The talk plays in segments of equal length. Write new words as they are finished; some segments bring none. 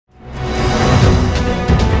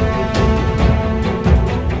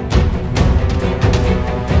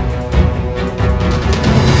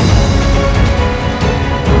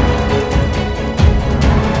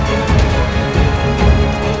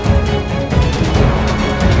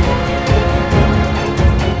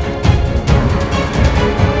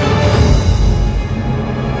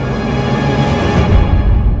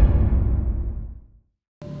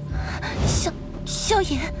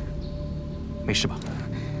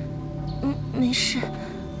没事，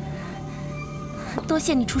多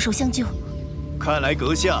谢你出手相救。看来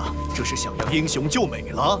阁下这是想要英雄救美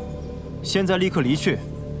了。现在立刻离去，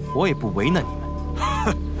我也不为难你们。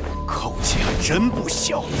哼，口气还真不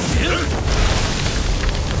小。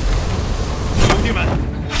兄弟们，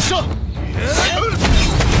上！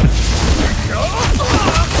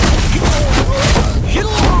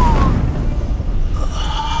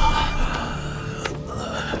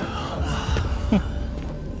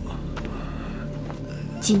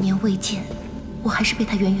几年未见，我还是被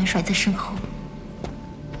他远远甩在身后。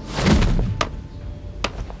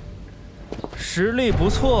实力不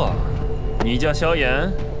错，你叫萧炎，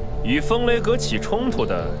与风雷阁起冲突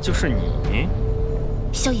的就是你。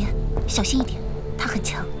萧炎，小心一点，他很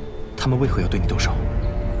强。他们为何要对你动手？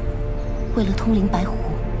为了通灵白虎，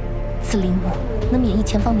此灵物能免疫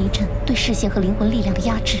前方迷阵对视线和灵魂力量的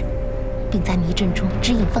压制，并在迷阵中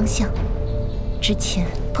指引方向。之前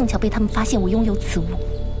碰巧被他们发现我拥有此物，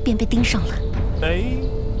便被盯上了。哎，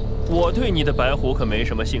我对你的白虎可没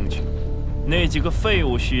什么兴趣，那几个废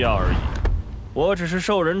物需要而已。我只是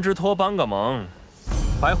受人之托帮个忙。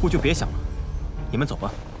白虎就别想了，你们走吧。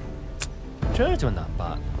这就难办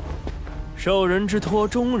了。受人之托，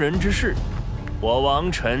忠人之事，我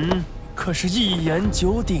王晨可是一言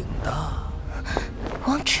九鼎的。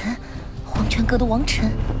王晨，黄泉阁的王晨。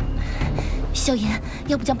萧炎，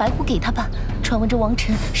要不将白虎给他吧？传闻这王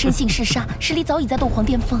晨生性嗜杀，实力早已在斗皇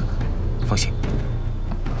巅峰。放心。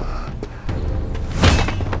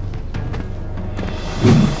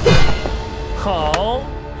好，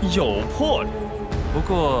有魄力。不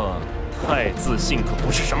过太自信可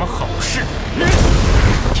不是什么好事。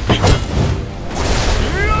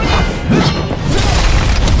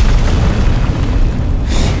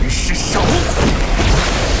实是少死。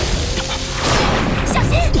小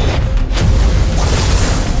心！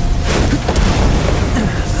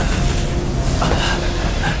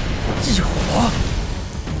异火。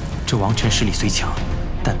这王晨实力虽强，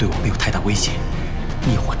但对我没有太大威胁。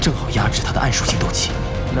异火正好压制他的暗属性斗气。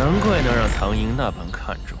难怪能让唐寅那般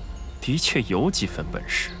看重，的确有几分本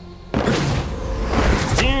事。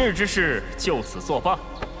今日之事就此作罢，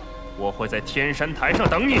我会在天山台上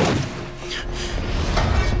等你。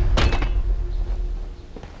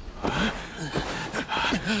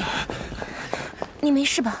你没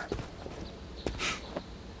事吧？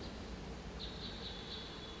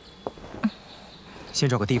先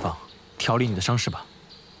找个地方调理你的伤势吧。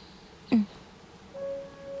嗯。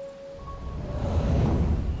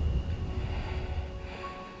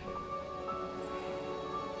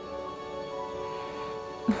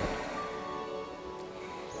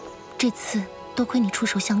这次多亏你出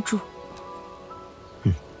手相助。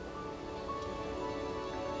嗯。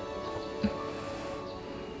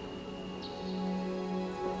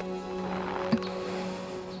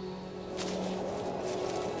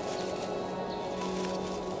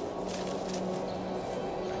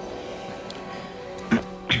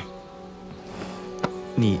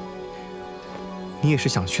你也是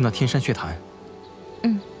想去那天山血潭？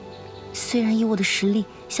嗯，虽然以我的实力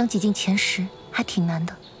想挤进前10还挺难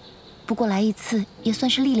的。不过来一次也算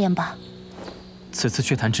是历练吧。此次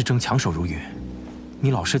血潭之争强手如云，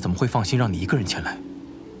你老师怎么会放心让你一个人前来？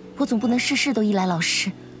我总不能事事都依赖老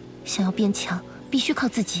师，想要变强，必须靠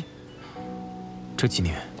自己。这几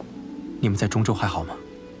年，你们在中州还好吗？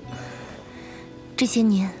这些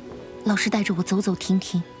年，老师带着我走走停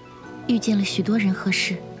停，遇见了许多人和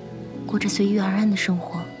事，过着随遇而安的生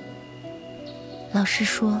活。老师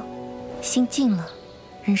说，心静了，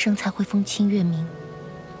人生才会风清月明。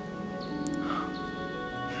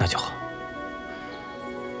那就好。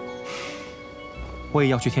我也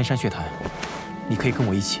要去天山血潭，你可以跟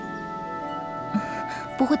我一起。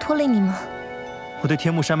不会拖累你吗？我对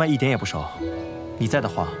天目山脉一点也不熟，你在的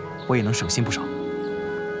话，我也能省心不少。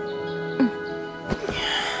嗯。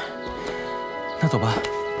那走吧。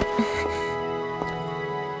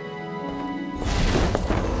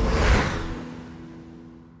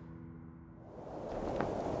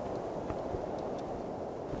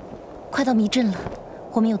快到迷阵了。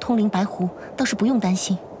我们有通灵白狐，倒是不用担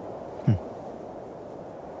心。嗯。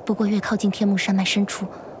不过越靠近天目山脉深处，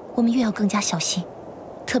我们越要更加小心，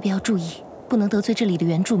特别要注意，不能得罪这里的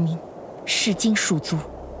原住民——噬金鼠族。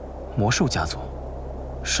魔兽家族，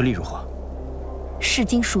实力如何？噬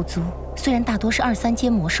金鼠族虽然大多是2、3阶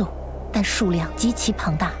魔兽，但数量极其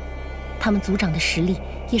庞大，他们族长的实力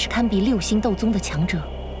也是堪比6星斗宗的强者。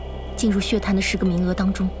进入血潭的10个名额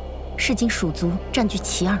当中，噬金鼠族占据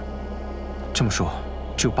其2。这么说，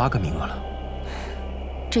只有8个名额了。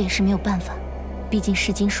这也是没有办法，毕竟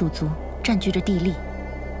噬金鼠族占据着地利。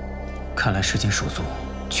看来噬金鼠族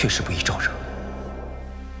确实不易招惹。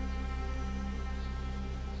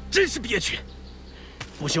真是憋屈。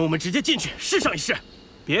不行，我们直接进去试上一试。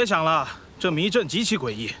别想了，这迷阵极其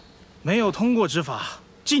诡异，没有通过之法，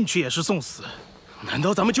进去也是送死。难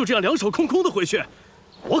道咱们就这样两手空空的回去？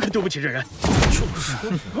我可对不起这人。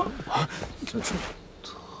就是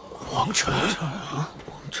王晨，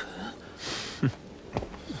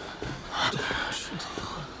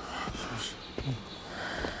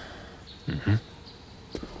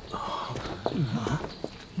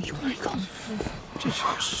有一个，这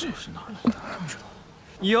是哪来的？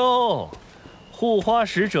哟，护花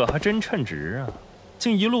使者还真称职啊，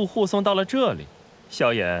竟一路护送到了这里。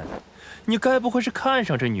萧炎，你该不会是看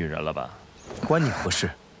上这女人了吧？关你何事？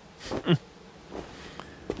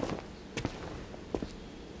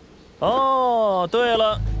哦，对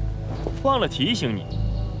了，忘了提醒你，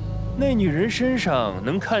那女人身上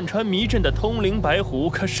能看穿迷阵的通灵白狐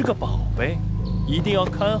可是个宝贝，一定要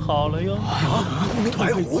看好了哟。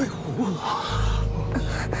白狐。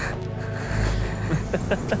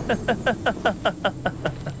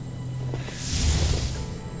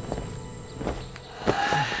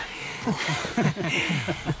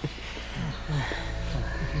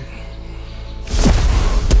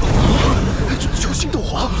九星斗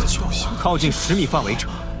皇，靠近10米范围者，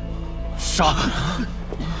杀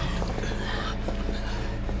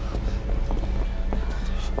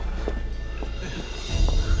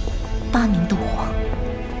！8名斗皇，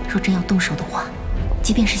若真要动手的话，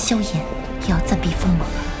即便是萧炎，也要暂避锋芒。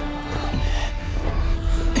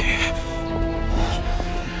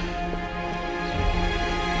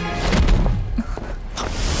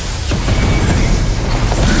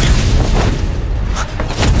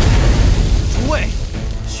诸位，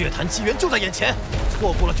血坛机缘就在眼前，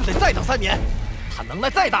错过了就得再等3年。他能耐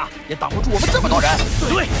再大，也挡不住我们这么多人。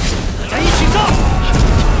对，大家一起上！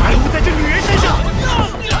白狐在这女人身上。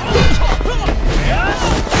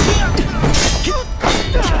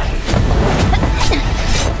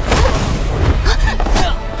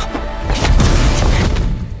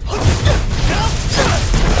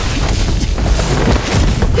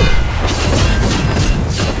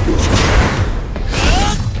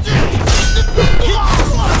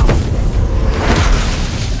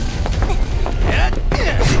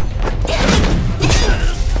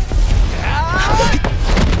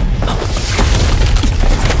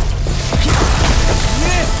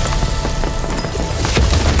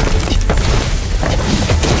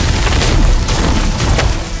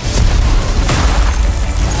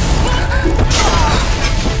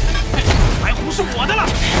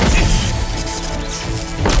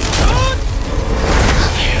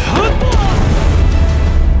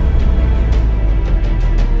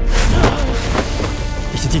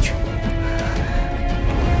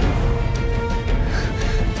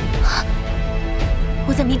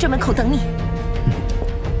我在迷阵门口等你。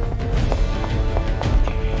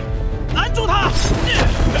拦住他！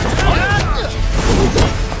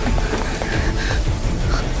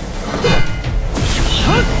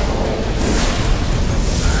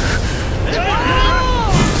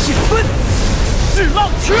剑分，巨浪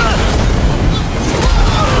拳！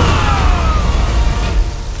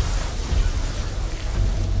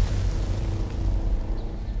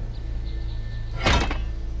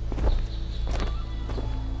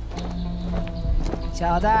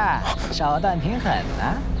小子，手段挺狠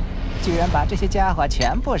啊，居然把这些家伙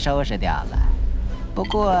全部收拾掉了。不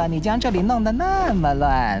过你将这里弄得那么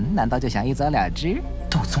乱，难道就想一走了之？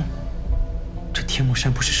斗宗，这天目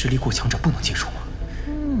山不是实力过强者不能进入吗？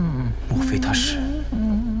莫非他是？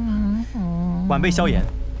晚辈萧炎，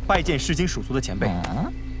拜见世经蜀族的前辈。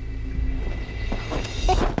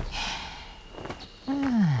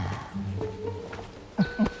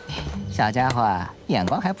小家伙，眼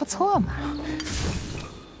光还不错嘛。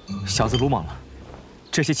小子鲁莽了，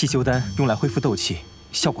这些气修丹用来恢复斗气，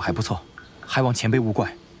效果还不错，还望前辈勿怪。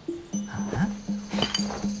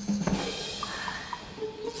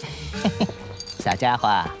小家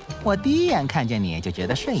伙，我第一眼看见你就觉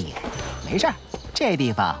得顺眼，没事儿，这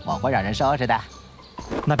地方我会让人收拾的。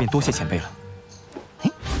那便多谢前辈了。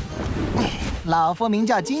老夫名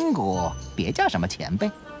叫金谷，别叫什么前辈。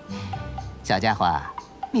小家伙，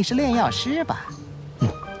你是炼药师吧？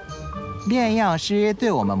炼药师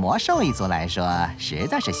对我们魔兽一族来说实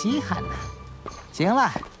在是稀罕呢。行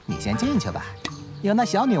了，你先进去吧。有那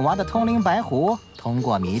小女娃的通灵白狐，通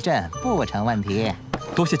过迷阵不成问题。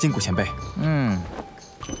多谢金谷前辈。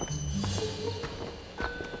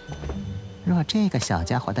若这个小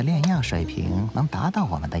家伙的炼药水平能达到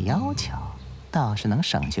我们的要求，倒是能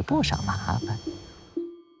省去不少麻烦。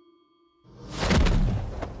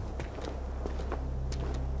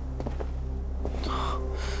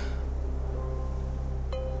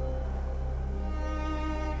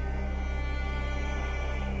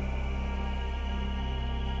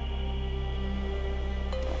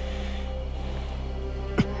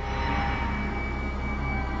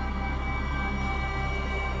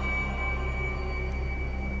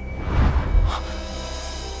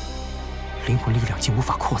灵魂力量竟无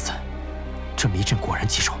法扩散，这迷阵果然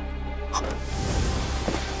棘手。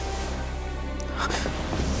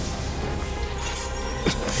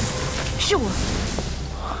是我。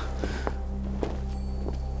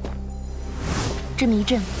这迷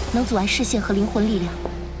阵能阻碍视线和灵魂力量，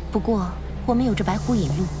不过我们有着白虎引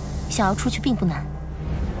路，想要出去并不难。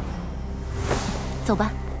走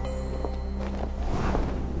吧。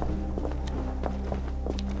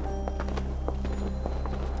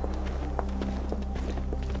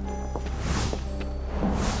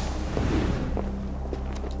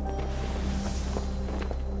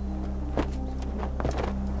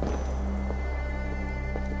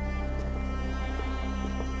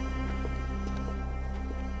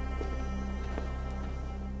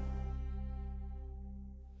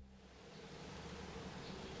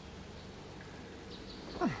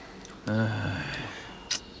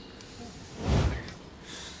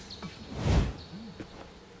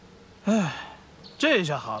这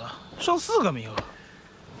下好了，剩4个名额。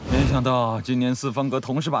没想到今年四方阁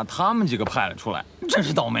同时把他们几个派了出来，真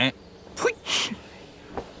是倒霉！呸！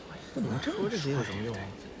说这些有什么用？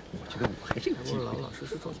我觉得我还是有机会。老老实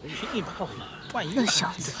实做去一炮嘛，万一那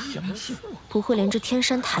小子不会连这天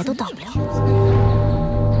山台都到不了。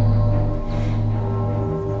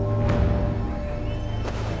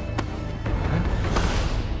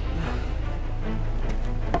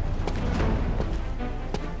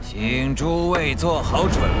请诸位做好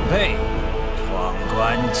准备，闯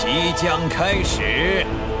关即将开始。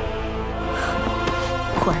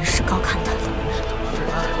果然是高看他的。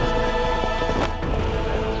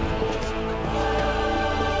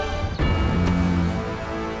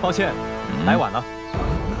抱歉，来晚了。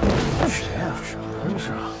谁啊？真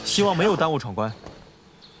是啊！希望没有耽误闯关。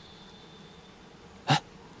哎，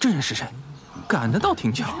这人是谁？赶得倒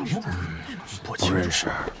挺巧。不认识。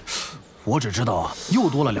我只知道又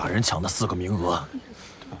多了2人抢的4个名额。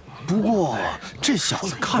不过这小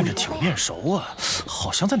子看着挺面熟啊，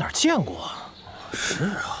好像在哪儿见过。是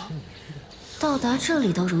啊。到达这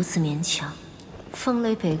里都如此勉强，风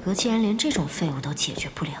雷北阁竟然连这种废物都解决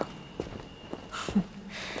不了。哼，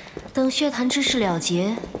等血潭之事了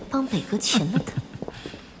结，帮北阁钳了他。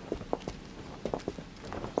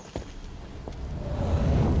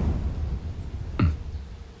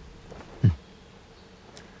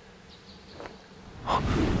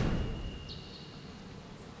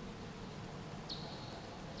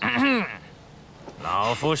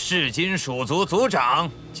老夫噬金鼠族族长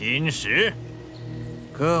金石，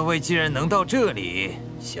各位既然能到这里，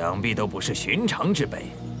想必都不是寻常之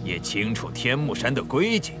辈，也清楚天目山的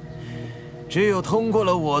规矩。只有通过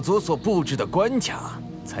了我族所布置的关卡，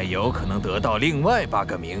才有可能得到另外8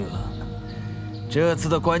个名额。这次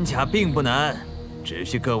的关卡并不难，只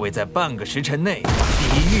需各位在半个时辰内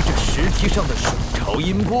抵御着石梯上的水潮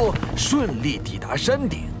音波，顺利抵达山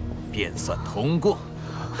顶，便算通过。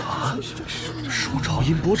啊！鼠潮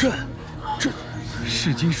音波阵，这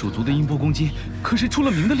噬金鼠族的音波攻击可是出了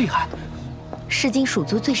名的厉害。噬金鼠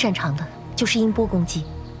族最擅长的就是音波攻击，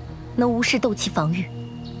能无视斗气防御。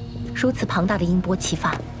如此庞大的音波气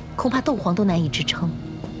发，恐怕斗皇都难以支撑。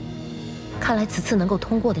看来此次能够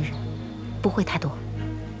通过的人不会太多。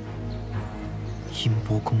音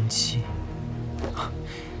波攻击，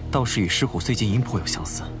倒是与狮虎碎剑音波有相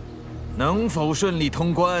似。能否顺利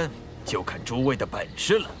通关，就看诸位的本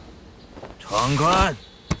事了。闯关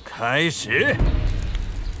开始。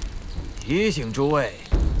提醒诸位，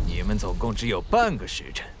你们总共只有半个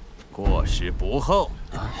时辰，过时不候。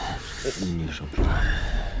你说，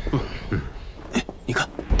你看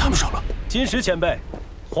他们上了。金石前辈，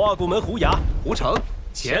花鼓门胡牙、胡成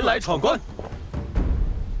前来闯关。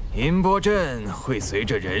音波阵会随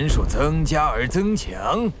着人数增加而增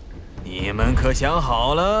强，你们可想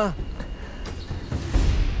好了？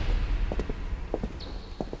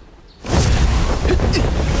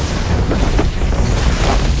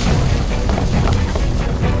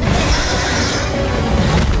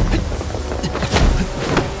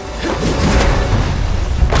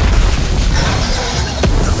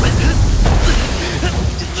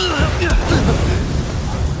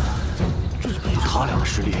他俩的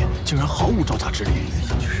实力竟然毫无招架之力，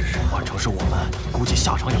换成是我们，估计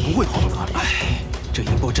下场也不会好到哪里。这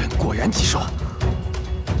音波阵果然棘手。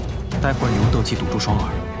待会儿你用斗气堵住双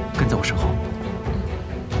耳，跟在我身后。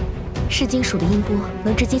噬金属的音波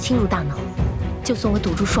能直接侵入大脑，就算我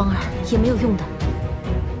堵住双耳也没有用的。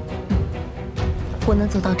我能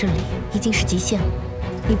走到这里已经是极限了，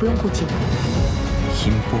你不用顾忌我。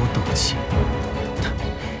音波斗气，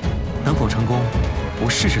能否成功，不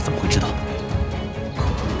试试怎么会知道？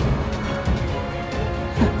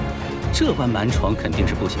这般蛮闯肯定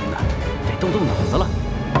是不行的，得动动脑子了。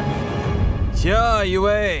下一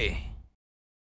位。